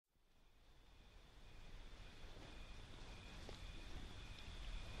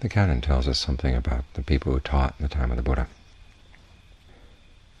The canon tells us something about the people who taught in the time of the Buddha.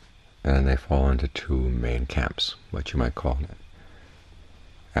 And they fall into two main camps, what you might call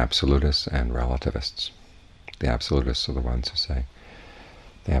absolutists and relativists. The absolutists are the ones who say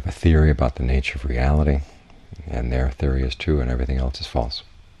they have a theory about the nature of reality, and their theory is true and everything else is false.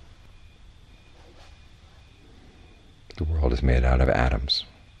 The world is made out of atoms.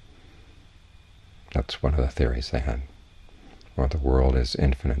 That's one of the theories they had. Or the world is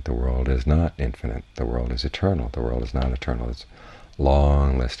infinite. The world is not infinite. The world is eternal. The world is not eternal. It's a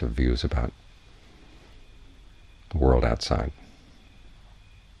long list of views about the world outside.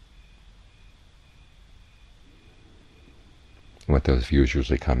 And what those views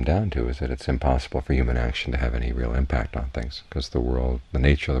usually come down to is that it's impossible for human action to have any real impact on things, because the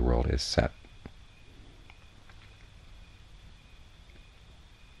nature of the world is set.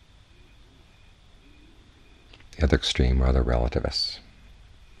 The other extreme are the relativists,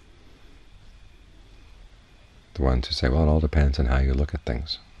 the ones who say, well, it all depends on how you look at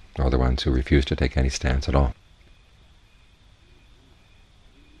things, or the ones who refuse to take any stance at all.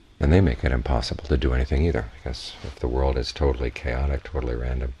 And they make it impossible to do anything either, because if the world is totally chaotic, totally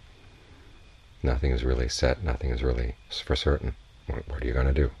random, nothing is really set, nothing is really for certain, what are you going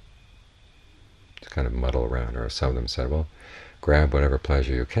to do? Just kind of muddle around. Or some of them said, well, grab whatever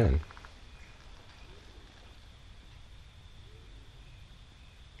pleasure you can,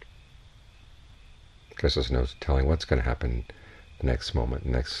 because there's no telling what's going to happen the next moment, the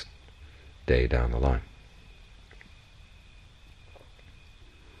next day down the line.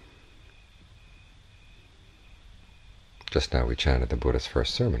 Just now we chanted the Buddha's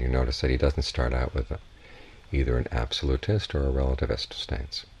first sermon. You notice that he doesn't start out with either an absolutist or a relativist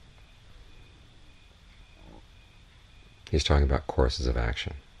stance. He's talking about courses of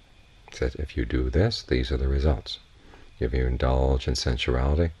action. He says, if you do this, these are the results. If you indulge in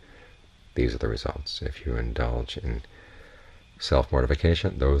sensuality, these are the results. If you indulge in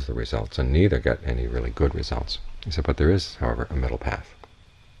self-mortification, those are the results. And neither get any really good results. He said, but there is, however, a middle path.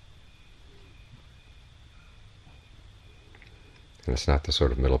 And it's not the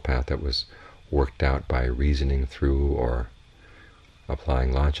sort of middle path that was worked out by reasoning through or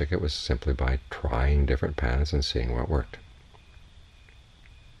applying logic. It was simply by trying different paths and seeing what worked.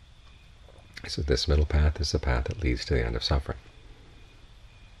 So this middle path is the path that leads to the end of suffering.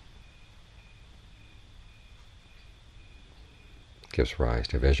 Gives rise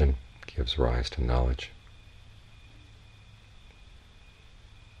to vision, gives rise to knowledge,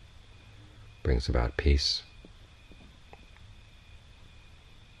 brings about peace,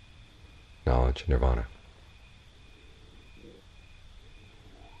 knowledge, nirvana.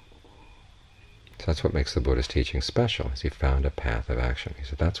 So that's what makes the Buddha's teaching special, is he found a path of action. He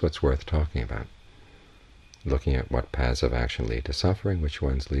said that's what's worth talking about, looking at what paths of action lead to suffering, which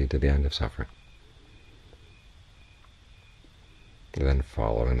ones lead to the end of suffering, and then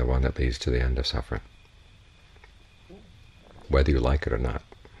following the one that leads to the end of suffering, whether you like it or not.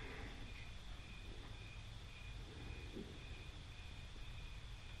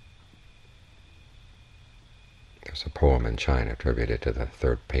 There's a poem in China attributed to the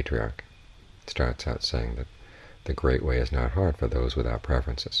third patriarch. It starts out saying that the great way is not hard for those without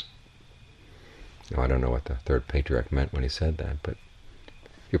preferences. Now, I don't know what the third patriarch meant when he said that, but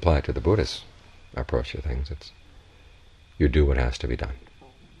if you apply it to the Buddhist approach to things, it's you do what has to be done,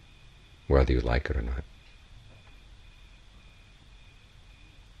 whether you like it or not.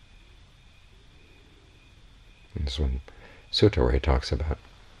 And there's one sutta where he talks about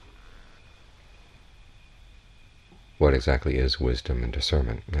what exactly is wisdom and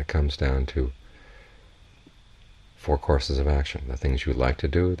discernment. And it comes down to 4 courses of action: the things you like to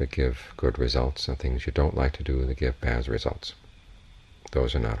do that give good results, and things you don't like to do that give bad results.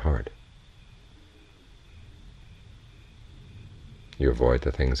 Those are not hard. You avoid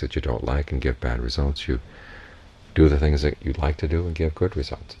the things that you don't like and give bad results. You do the things that you like to do and give good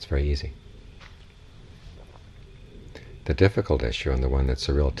results. It's very easy. The difficult issue, and the one that's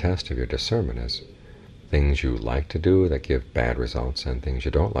a real test of your discernment, is things you like to do that give bad results and things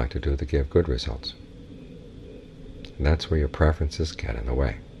you don't like to do that give good results. And that's where your preferences get in the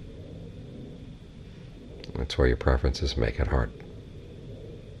way. That's where your preferences make it hard.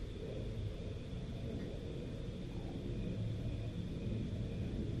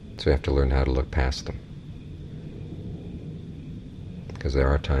 So you have to learn how to look past them. Because there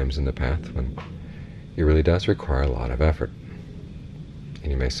are times in the path when it really does require a lot of effort.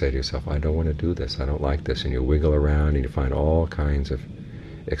 And you may say to yourself, I don't want to do this, I don't like this, and you wiggle around and you find all kinds of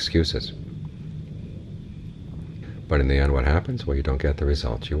excuses. But in the end, what happens? Well, you don't get the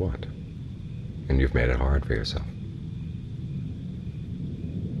results you want. And you've made it hard for yourself.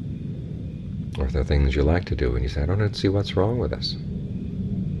 Or if there are things you like to do and you say, I don't see what's wrong with this.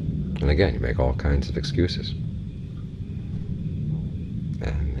 And again, you make all kinds of excuses.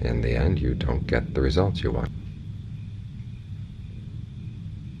 And in the end, you don't get the results you want.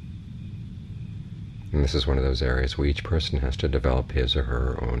 And this is one of those areas where each person has to develop his or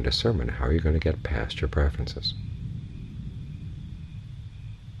her own discernment. How are you going to get past your preferences?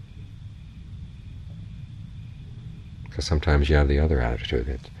 Because sometimes you have the other attitude,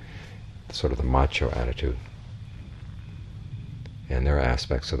 it's sort of the macho attitude. And there are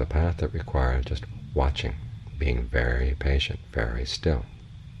aspects of the path that require just watching, being very patient, very still.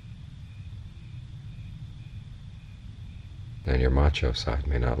 And your macho side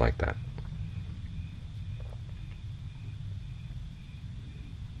may not like that.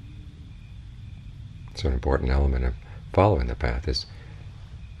 So an important element of following the path is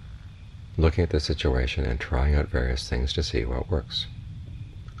looking at the situation and trying out various things to see what works.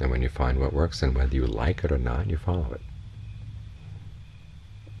 And when you find what works, then whether you like it or not, you follow it.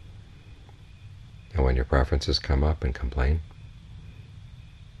 And when your preferences come up and complain,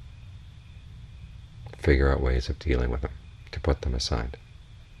 figure out ways of dealing with them, to put them aside.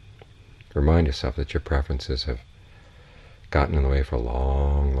 Remind yourself that your preferences have gotten in the way for a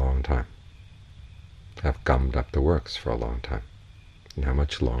long, long time, have gummed up the works for a long time. And how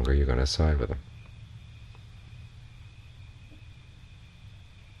much longer you're going to side with them.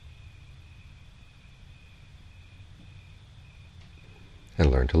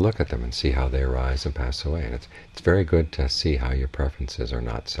 And learn to look at them and see how they arise and pass away. And it's very good to see how your preferences are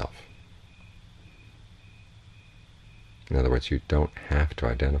not self. In other words, you don't have to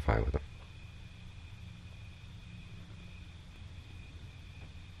identify with them.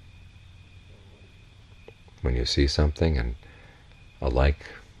 When you see something and a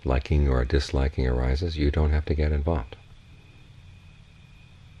liking or a disliking arises, you don't have to get involved.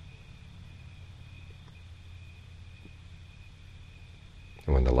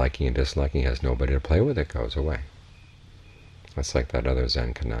 And when the liking and disliking has nobody to play with, it goes away. That's like that other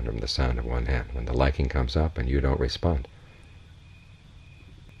Zen conundrum, the sound of one hand. When the liking comes up and you don't respond,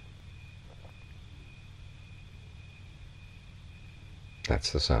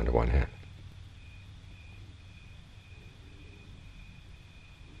 that's the sound of one hand.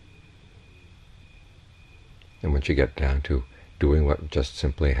 And once you get down to doing what just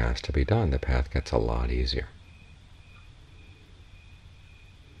simply has to be done, the path gets a lot easier.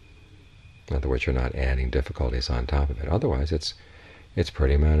 In other words, you're not adding difficulties on top of it. Otherwise, it's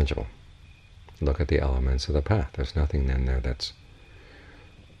pretty manageable. Look at the elements of the path. There's nothing in there that's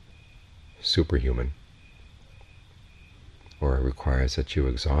superhuman or requires that you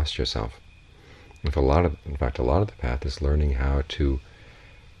exhaust yourself. In fact, a lot of the path is learning how to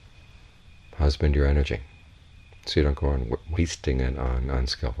husband your energy, so you don't go on wasting it on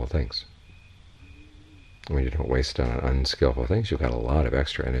unskillful things. When you don't waste it on unskillful things, you've got a lot of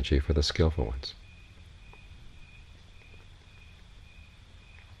extra energy for the skillful ones.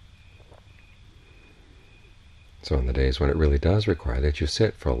 So in the days when it really does require that you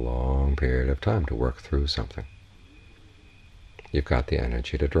sit for a long period of time to work through something, you've got the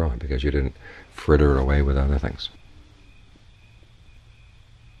energy to draw because you didn't fritter it away with other things.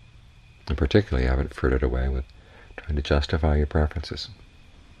 And particularly, you haven't frittered away with trying to justify your preferences.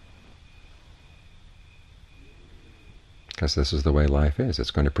 Because this is the way life is. It's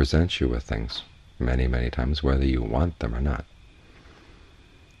going to present you with things many, many times, whether you want them or not.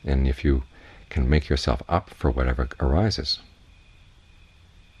 And if you can make yourself up for whatever arises,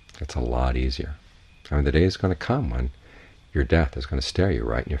 it's a lot easier. I mean, the day is going to come when your death is going to stare you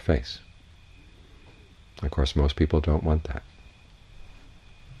right in your face. Of course, most people don't want that.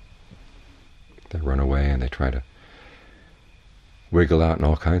 They run away and they try to wiggle out in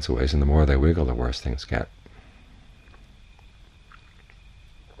all kinds of ways, and the more they wiggle, the worse things get.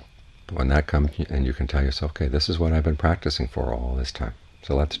 But when that comes, and you can tell yourself, okay, this is what I've been practicing for all this time,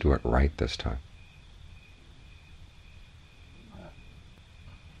 so let's do it right this time.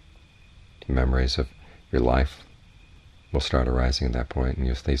 Memories of your life will start arising at that point, and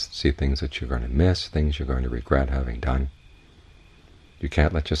you'll see things that you're going to miss, things you're going to regret having done. You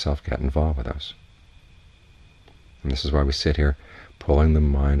can't let yourself get involved with those. And this is why we sit here pulling the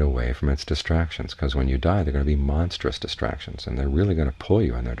mind away from its distractions, because when you die, they're going to be monstrous distractions, and they're really going to pull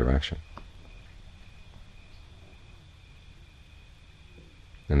you in their direction.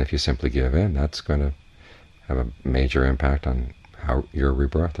 And if you simply give in, that's going to have a major impact on how your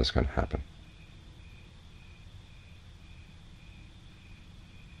rebirth is going to happen.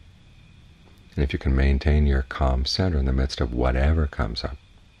 And if you can maintain your calm center in the midst of whatever comes up,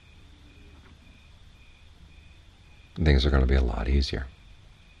 things are going to be a lot easier.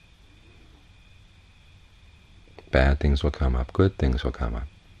 Bad things will come up, good things will come up.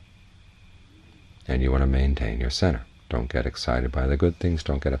 And you want to maintain your center. Don't get excited by the good things,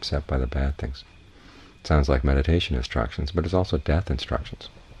 don't get upset by the bad things. It sounds like meditation instructions, but it's also death instructions,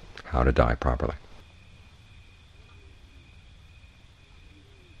 how to die properly.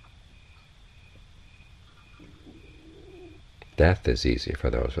 Death is easy for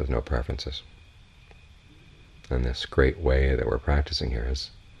those with no preferences. And this great way that we're practicing here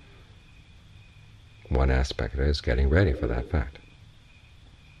is, one aspect of it is getting ready for that fact.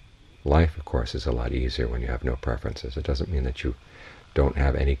 Life, of course, is a lot easier when you have no preferences. It doesn't mean that you don't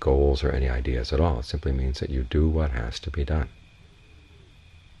have any goals or any ideas at all. It simply means that you do what has to be done.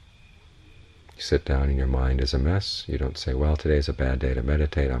 You sit down and your mind is a mess. You don't say, well, today's a bad day to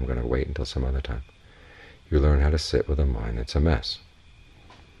meditate, I'm going to wait until some other time. You learn how to sit with a mind that's a mess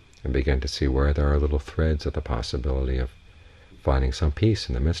and begin to see where there are little threads of the possibility of finding some peace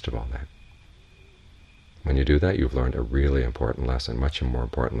in the midst of all that. When you do that, you've learned a really important lesson, much more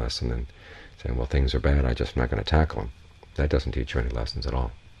important lesson than saying, well, things are bad, I'm just not going to tackle them. That doesn't teach you any lessons at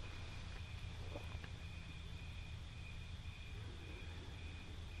all.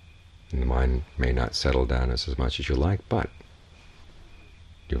 And the mind may not settle down as much as you like, but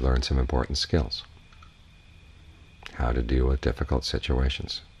you learn some important skills. How to deal with difficult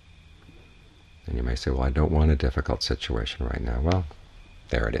situations. And you may say, well, I don't want a difficult situation right now. Well,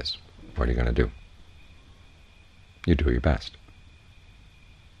 there it is. What are you going to do? You do your best.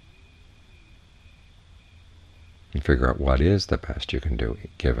 And figure out what is the best you can do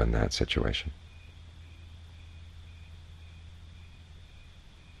given that situation.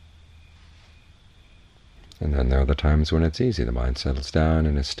 And then there are the times when it's easy. The mind settles down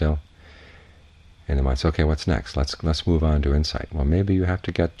and is still. And the mind says, okay, what's next? Let's move on to insight. Well, maybe you have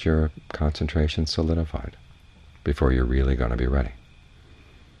to get your concentration solidified before you're really going to be ready.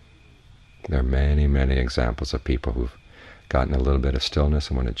 There are many, many examples of people who've gotten a little bit of stillness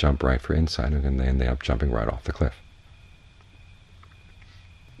and want to jump right for insight, and then they end up jumping right off the cliff.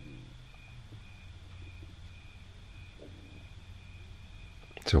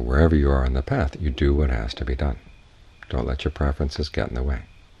 So wherever you are on the path, you do what has to be done. Don't let your preferences get in the way.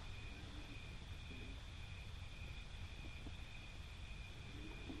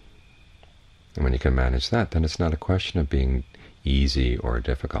 And when you can manage that, then it's not a question of being easy or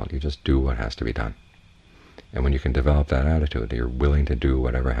difficult. You just do what has to be done. And when you can develop that attitude, that you're willing to do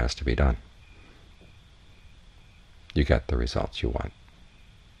whatever has to be done, you get the results you want.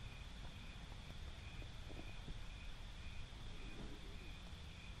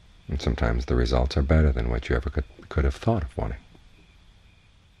 And sometimes the results are better than what you ever could have thought of wanting.